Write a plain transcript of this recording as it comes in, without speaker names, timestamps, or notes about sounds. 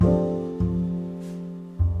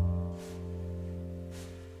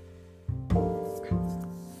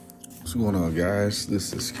What's going on, guys?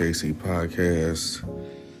 This is KC Podcast.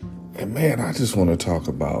 And man, I just want to talk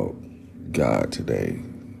about God today.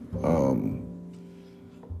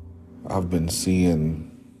 I've been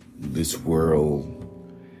seeing this world,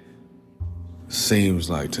 seems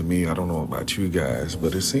like to me, I don't know about you guys,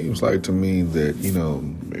 but it seems like to me that,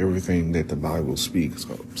 everything that the Bible speaks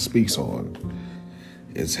on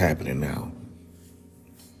is happening now.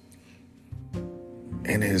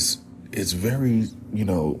 And it's very,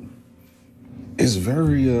 it's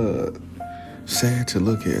very sad to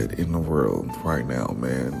look at in the world right now,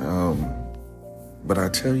 man. But I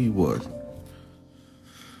tell you what,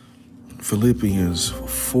 Philippians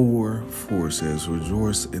 4:4 says,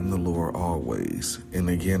 "Rejoice in the Lord always. And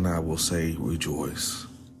again, I will say, rejoice."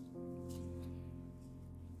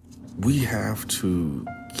 We have to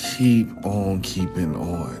keep on keeping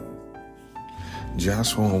on.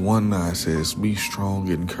 Joshua 1:9 says, "Be strong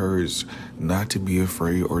and courage, not to be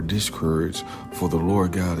afraid or discouraged, for the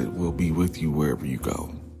Lord God will be with you wherever you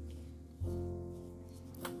go."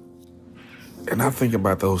 And I think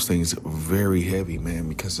about those things very heavy, man,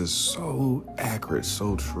 because it's so accurate,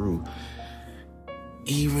 so true.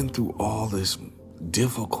 Even through all this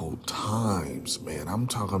difficult times, man, I'm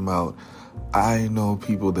talking about, I know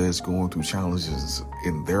people that's going through challenges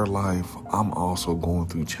in their life. I'm also going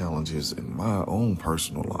through challenges in my own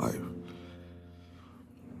personal life.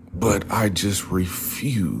 But I just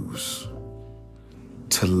refuse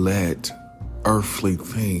to let earthly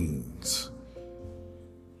things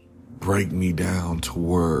break me down to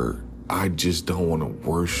where I just don't want to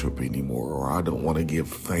worship anymore, or I don't want to give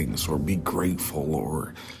thanks or be grateful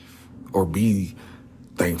or be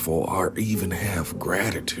thankful or even have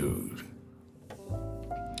gratitude.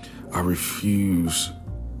 I refuse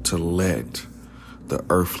to let the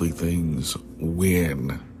earthly things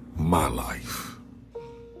win my life.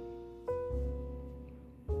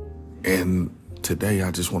 And today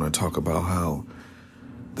I just want to talk about how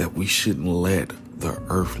that we shouldn't let the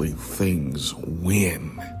earthly things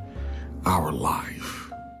win our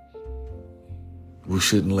life. We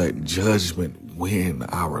shouldn't let judgment win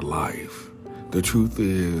our life. The truth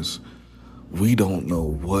is, we don't know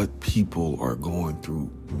what people are going through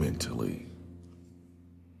mentally.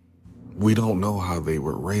 We don't know how they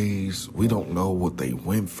were raised. We don't know what they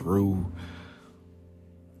went through.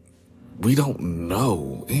 We don't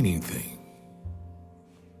know anything.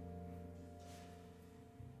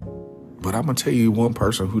 But I'm going to tell you one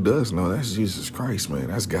person who does know. That's Jesus Christ, man.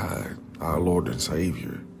 That's God, our Lord and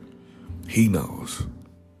Savior. He knows.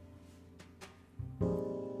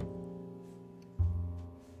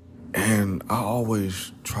 And I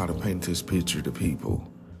always try to paint this picture to people.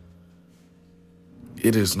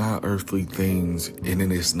 It is not earthly things, and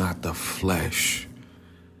it is not the flesh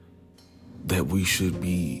that we should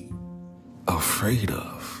be afraid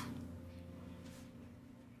of.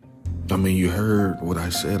 I mean, you heard what I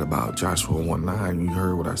said about Joshua 1:9. You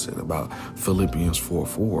heard what I said about Philippians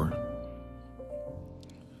 4:4.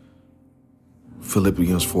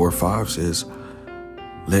 Philippians 4:5 says,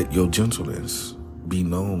 "Let your gentleness be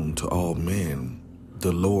known to all men.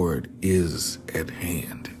 The Lord is at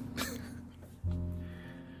hand."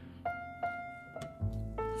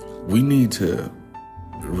 We need to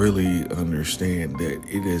really understand that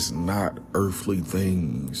it is not earthly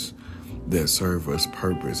things that serve us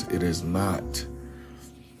purpose. It is not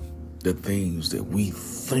the things that we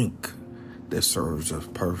think that serves us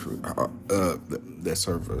that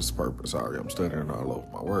serve us purpose. Sorry, I'm stuttering all over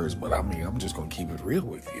my words, but I mean, I'm just gonna keep it real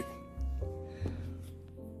with you.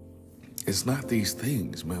 It's not these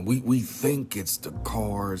things, man. We think it's the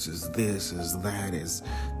cars, is this, is that, is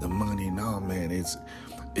the money. No, man,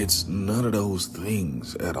 it's none of those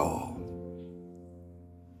things at all.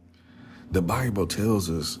 The Bible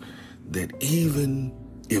tells us that even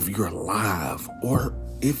if you're alive or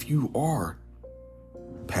if you are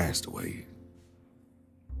passed away,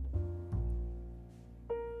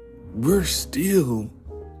 we're still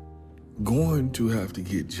going to have to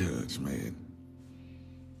get judged, man,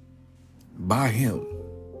 by Him.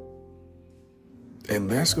 And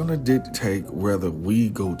that's going to dictate whether we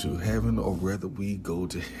go to heaven or whether we go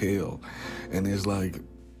to hell. And it's like,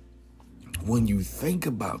 when you think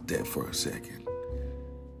about that for a second,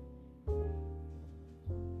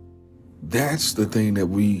 that's the thing that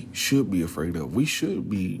we should be afraid of. We should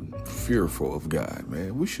be fearful of God,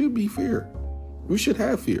 man. We should be fear. We should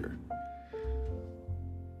have fear.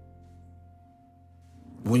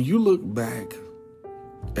 When you look back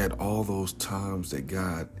at all those times that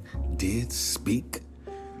God did speak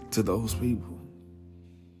to those people,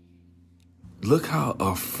 look how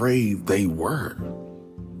afraid they were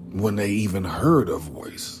when they even heard a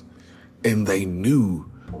voice and they knew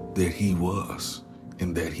that he was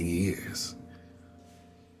and that he is.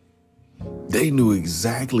 They knew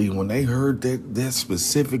exactly when they heard that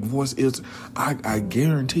specific voice. I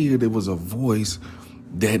guarantee you it was a voice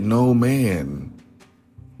that no man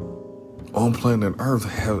on planet Earth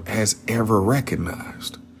has ever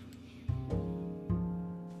recognized.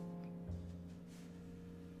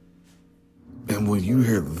 And when you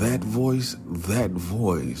hear that voice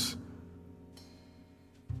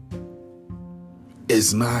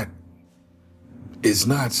is not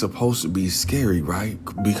supposed to be scary, right?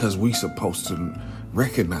 Because we supposed to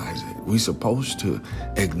recognize it. We supposed to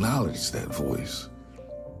acknowledge that voice.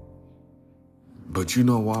 But you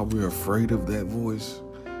know why we're afraid of that voice?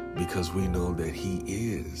 Because we know that he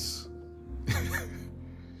is.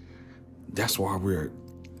 That's why we're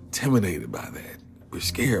intimidated by that. We're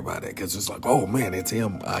scared by that because it's like, oh man, it's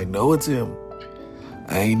him. I know it's him.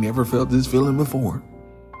 I ain't never felt this feeling before.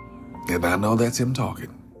 And I know that's him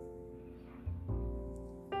talking.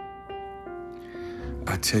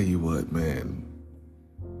 I tell you what, man,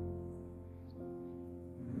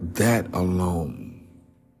 that alone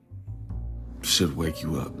should wake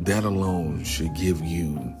you up. That alone should give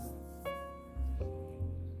you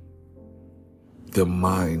the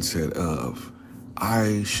mindset of,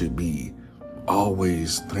 I should be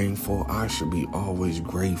always thankful. I should be always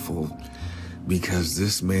grateful because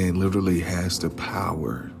this man literally has the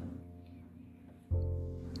power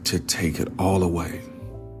to take it all away.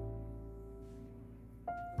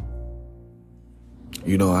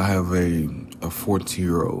 You know, I have a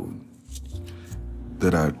 14-year-old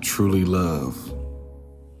that I truly love.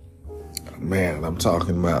 Man, I'm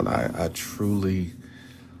talking about I truly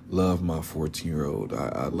love my 14-year-old.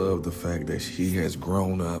 I love the fact that she has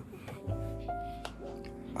grown up.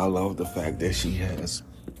 I love the fact that she has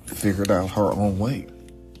figured out her own way.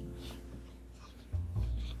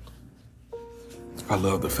 I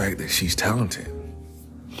love the fact that she's talented.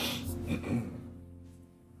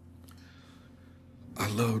 I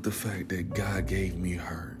love the fact that God gave me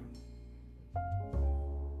her.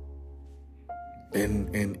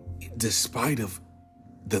 And despite of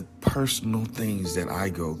the personal things that I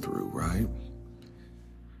go through, right?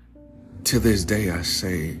 To this day, I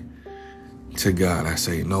say to God, I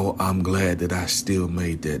say, no, I'm glad that I still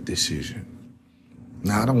made that decision.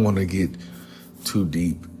 Now, I don't want to get too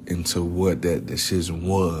deep into what that decision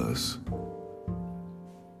was.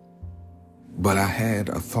 But I had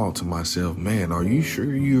a thought to myself, man, are you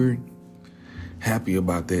sure you're happy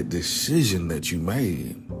about that decision that you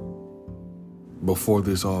made before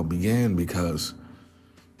this all began? Because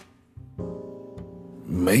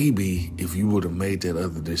maybe if you would have made that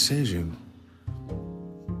other decision,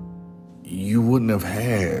 you wouldn't have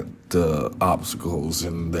had the obstacles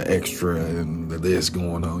and the extra and the this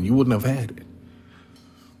going on. You wouldn't have had it.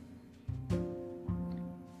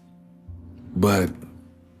 But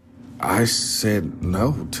I said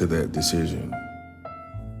no to that decision.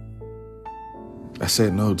 I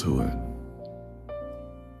said no to it.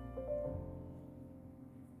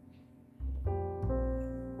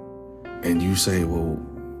 And you say, well,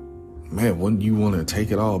 man, wouldn't you want to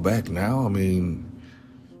take it all back now? I mean,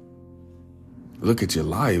 look at your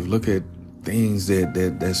life. Look at things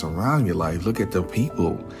that surround your life. Look at the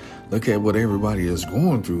people. Look at what everybody is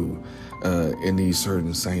going through in these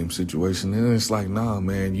certain same situations. And it's like, nah,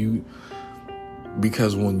 man,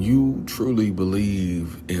 because when you truly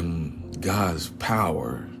believe in God's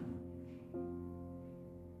power,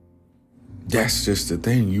 that's just the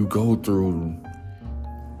thing. You go through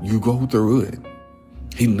it.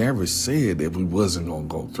 He never said that we wasn't going to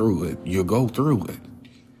go through it. You go through it.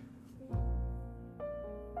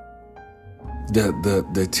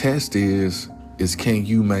 The test is can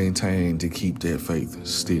you maintain to keep that faith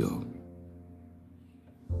still?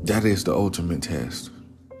 That is the ultimate test.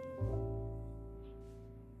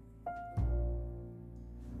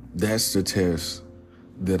 That's the test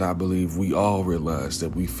that I believe we all realize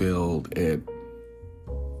that we failed at.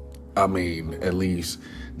 I mean, at least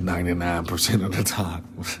 99% of the time.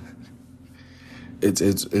 It's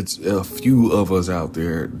a few of us out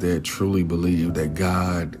there that truly believe that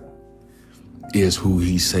God is who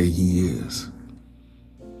he say he is.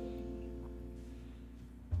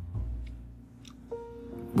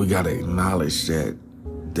 We got to acknowledge that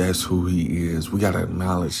that's who he is. We got to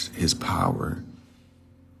acknowledge his power.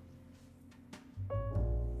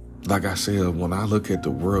 Like I said, when I look at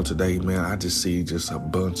the world today, man, I just see just a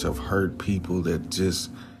bunch of hurt people that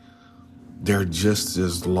they're just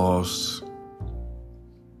as lost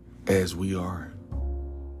as we are.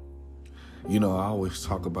 You know, I always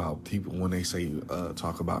talk about people when they say,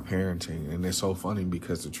 talk about parenting, and it's so funny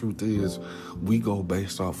because the truth is we go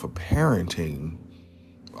based off of parenting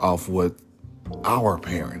off what our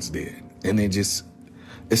parents did. And it's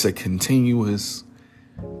a continuous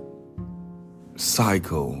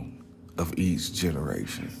cycle of each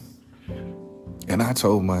generation. And I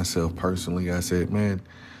told myself personally, I said, man,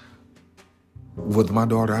 with my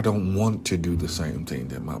daughter, I don't want to do the same thing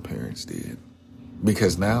that my parents did.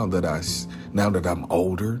 Because now that I'm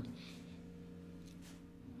older,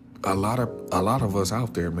 a lot of us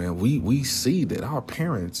out there, man, we see that our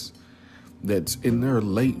parents that's in their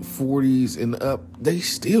late 40s and up, they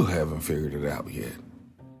still haven't figured it out yet.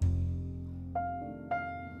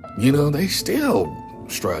 You know, they still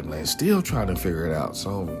struggling, still trying to figure it out.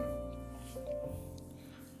 So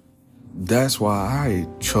that's why I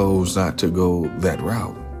chose not to go that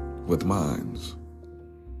route with mine.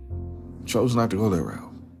 Chose not to go that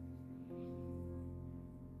route.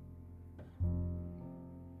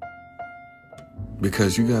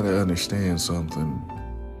 Because you got to understand something.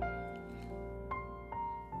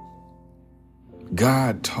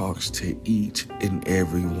 God talks to each and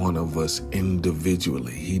every one of us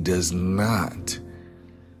individually. He does not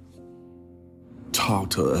talk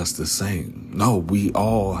to us the same. No, we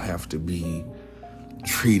all have to be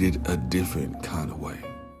treated a different kind of way.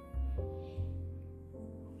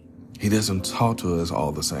 He doesn't talk to us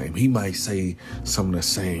all the same. He might say some of the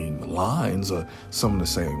same lines or some of the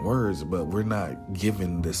same words, but we're not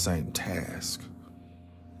given the same task.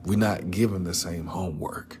 We're not given the same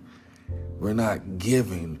homework. We're not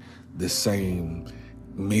given the same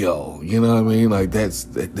meal. You know what I mean? Like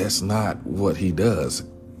that's not what he does.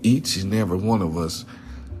 Each and every one of us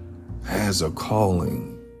has a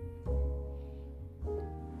calling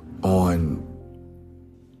on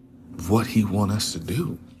what he wants us to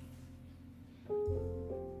do.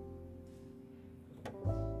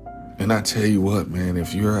 And I tell you what, man,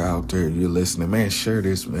 if you're out there, you're listening, man, share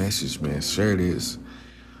this message, man, share this.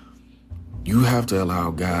 You have to allow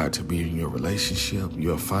God to be in your relationship,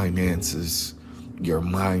 your finances, your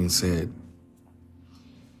mindset.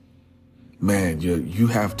 Man, you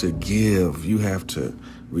have to give, you have to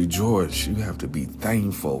rejoice, you have to be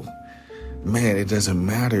thankful. Man, it doesn't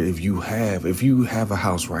matter if you have a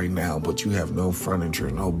house right now, but you have no furniture,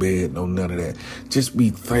 no bed, no none of that. Just be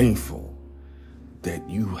thankful that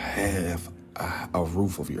you have a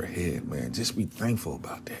roof over your head, man. Just be thankful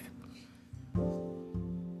about that.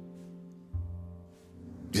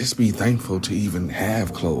 Just be thankful to even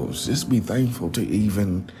have clothes. Just be thankful to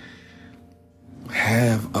even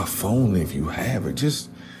have a phone if you have it.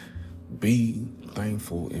 Just be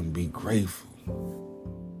thankful and be grateful.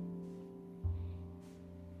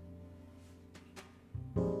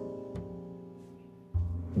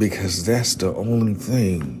 Because that's the only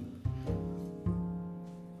thing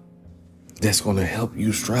that's going to help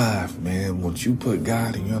you strive, man. Once you put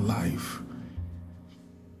God in your life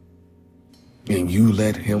and you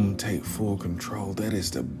let him take full control, that is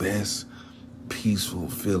the best peaceful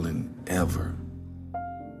feeling ever.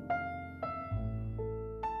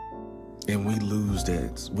 And we lose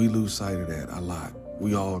that. We lose sight of that a lot.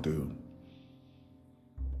 We all do.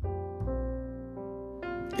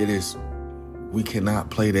 We cannot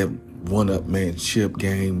play that one-upmanship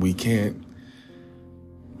game. We can't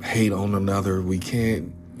hate on another. We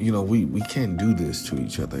can't, we can't do this to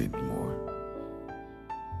each other anymore.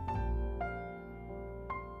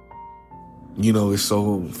 It's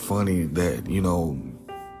so funny that,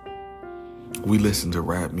 we listen to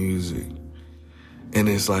rap music and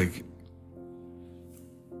it's like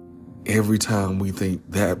every time we think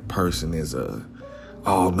that person is oh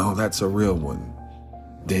no, that's a real one.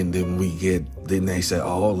 Then they say,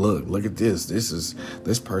 oh, look at this.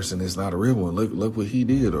 This person is not a real one. Look what he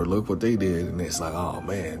did or look what they did. And it's like, oh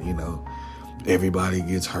man, everybody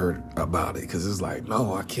gets hurt about it. Cause it's like,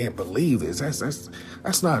 no, I can't believe this.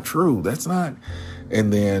 That's not true. That's not.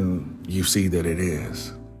 And then you see that it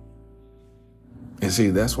is. And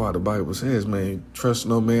see, that's why the Bible says, man, trust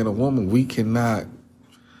no man or woman. We cannot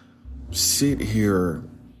sit here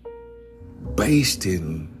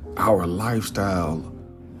basing our lifestyle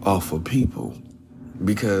off of people,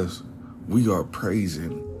 because we are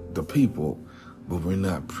praising the people, but we're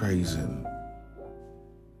not praising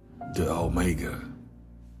the Omega.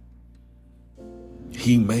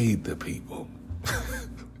 He made the people.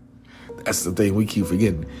 That's the thing we keep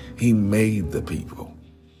forgetting. He made the people.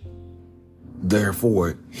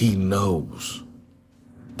 Therefore, he knows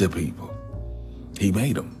the people. He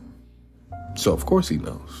made them. So, of course, he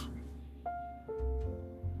knows.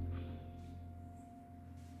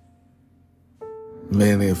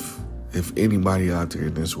 Man, if anybody out there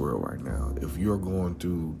in this world right now, if you're going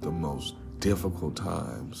through the most difficult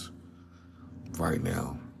times right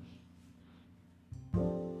now,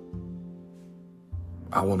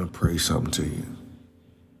 I want to pray something to you.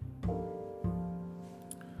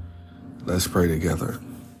 Let's pray together.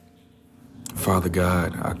 Father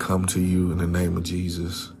God, I come to you in the name of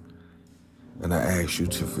Jesus, and I ask you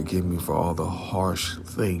to forgive me for all the harsh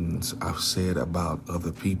things I've said about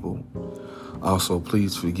other people. Also,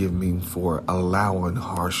 please forgive me for allowing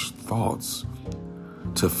harsh thoughts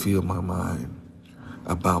to fill my mind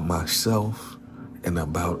about myself and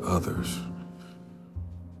about others.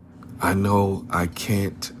 I know I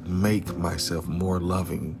can't make myself more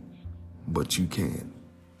loving, but you can.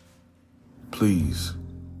 Please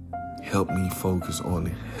help me focus on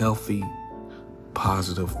healthy,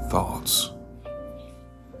 positive thoughts.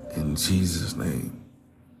 In Jesus' name,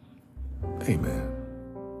 amen.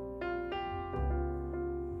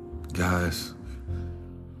 Guys,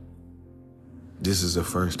 this is the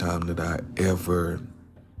first time that I ever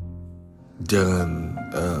done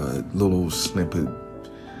a little snippet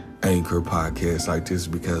anchor podcast like this,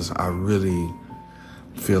 because I really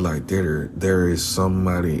feel like there is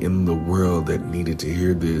somebody in the world that needed to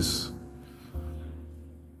hear this.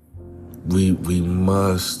 We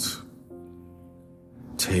must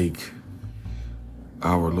take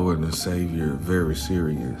our Lord and Savior very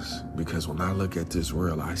serious, because when I look at this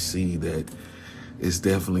world, I see that it's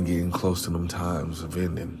definitely getting close to them times of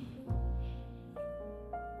ending.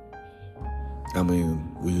 I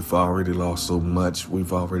mean, we've already lost so much.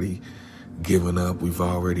 We've already given up. We've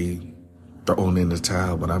already thrown in the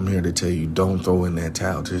towel. But I'm here to tell you, don't throw in that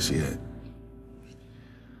towel just yet.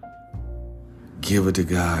 Give it to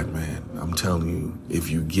God, man. I'm telling you, if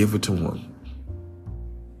you give it to Him,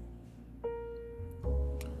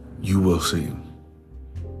 you will see.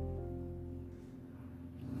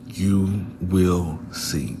 You will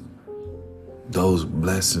see. Those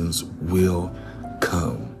blessings will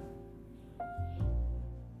come.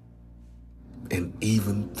 And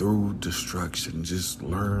even through destruction, just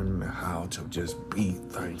learn how to just be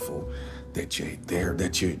thankful that you're there,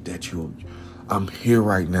 I'm here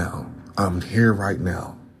right now. I'm here right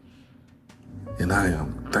now. And I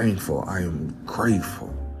am thankful. I am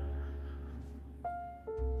grateful.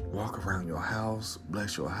 Walk around your house,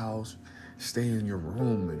 bless your house, stay in your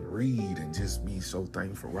room and read and just be so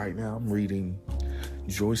thankful. Right now, I'm reading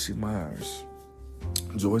Joyce Myers.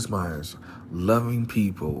 Joyce Myers, Loving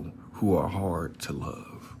People Who Are Hard to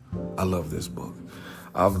Love. I love this book.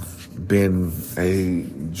 I've been a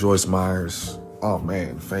Joyce Myers,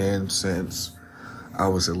 fan since I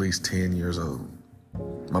was at least 10 years old.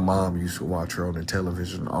 My mom used to watch her on the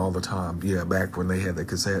television all the time. Yeah, back when they had the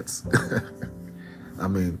cassettes. I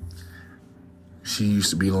mean, she used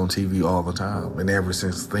to be on TV all the time. And ever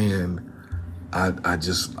since then, I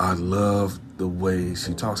love the way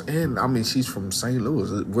she talks. And I mean, she's from St.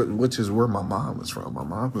 Louis, which is where my mom is from. My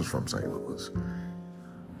mom is from St. Louis.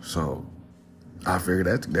 So I figured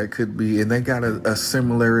that could be, and they got a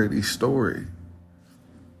similarity story.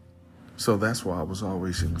 So that's why I was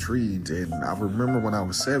always intrigued. And I remember when I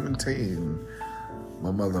was 17,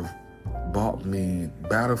 my mother bought me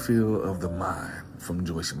Battlefield of the Mind from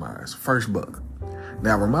Joyce Myers, first book.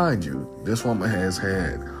 Now, remind you, this woman has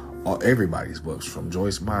had everybody's books, from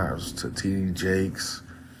Joyce Myers to T.D. Jakes,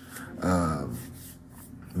 to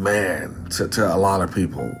a lot of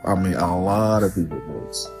people. I mean, a lot of people's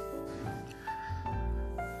books.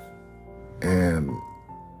 And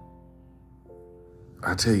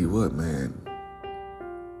I tell you what, man,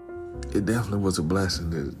 it definitely was a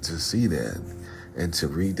blessing to see that and to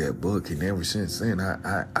read that book. And ever since then,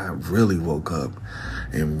 I really woke up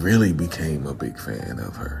and really became a big fan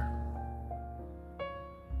of her.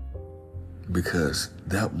 Because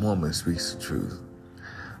that woman speaks the truth.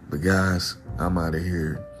 But guys, I'm out of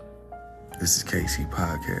here. This is KC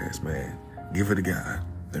Podcast, man. Give it to God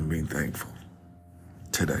and be thankful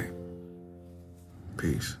today.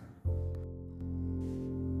 Peace.